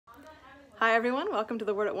Hi everyone, welcome to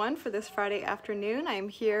the Word at One for this Friday afternoon. I'm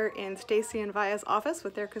here in Stacy and Via's office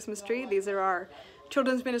with their Christmas tree. These are our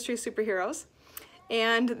children's ministry superheroes.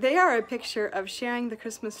 And they are a picture of sharing the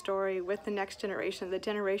Christmas story with the next generation, the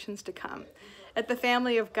generations to come. At the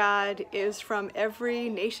family of God is from every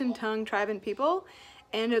nation, tongue, tribe, and people,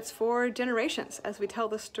 and it's for generations as we tell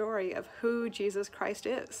the story of who Jesus Christ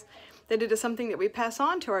is. That it is something that we pass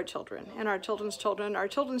on to our children and our children's children, our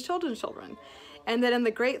children's children's children. And that in the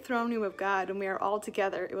great throne room of God, when we are all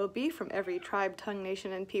together, it will be from every tribe, tongue,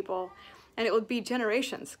 nation, and people, and it will be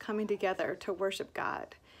generations coming together to worship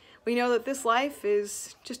God. We know that this life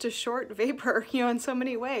is just a short vapor, in so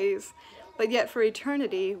many ways, but yet for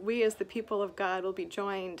eternity, we as the people of God will be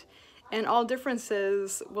joined, and all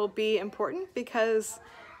differences will be important because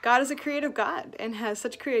God is a creative God and has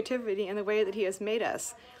such creativity in the way that He has made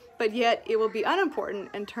us, but yet it will be unimportant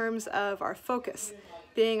in terms of our focus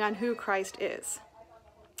being on who Christ is.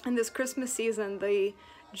 In this Christmas season, the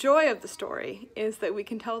joy of the story is that we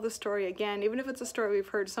can tell the story again, even if it's a story we've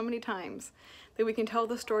heard so many times, that we can tell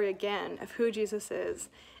the story again of who Jesus is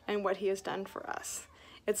and what He has done for us.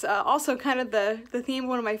 It's also kind of the theme of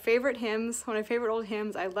one of my favorite hymns, one of my favorite old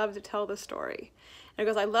hymns, I love to tell the story. And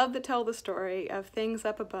it goes, I love to tell the story of things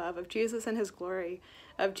up above, of Jesus and His glory,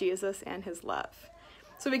 of Jesus and His love.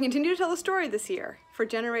 So we continue to tell the story this year for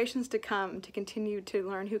generations to come, to continue to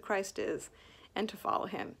learn who Christ is and to follow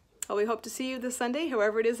Him. Well, we hope to see you this Sunday,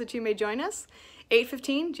 however it is that you may join us.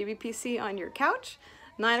 8:15 GBPC on your couch.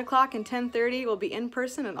 9 o'clock and 10:30 will be in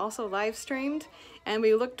person and also live streamed. And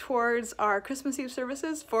we look towards our Christmas Eve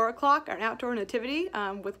services, 4 o'clock, our outdoor nativity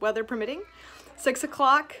with weather permitting. 6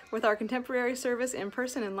 o'clock with our contemporary service in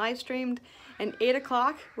person and live streamed. And 8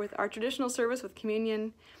 o'clock with our traditional service with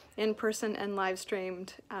communion in person and live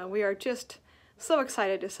streamed. We are just so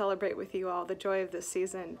excited to celebrate with you all the joy of this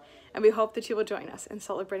season, and we hope that you will join us in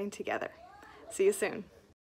celebrating together. See you soon.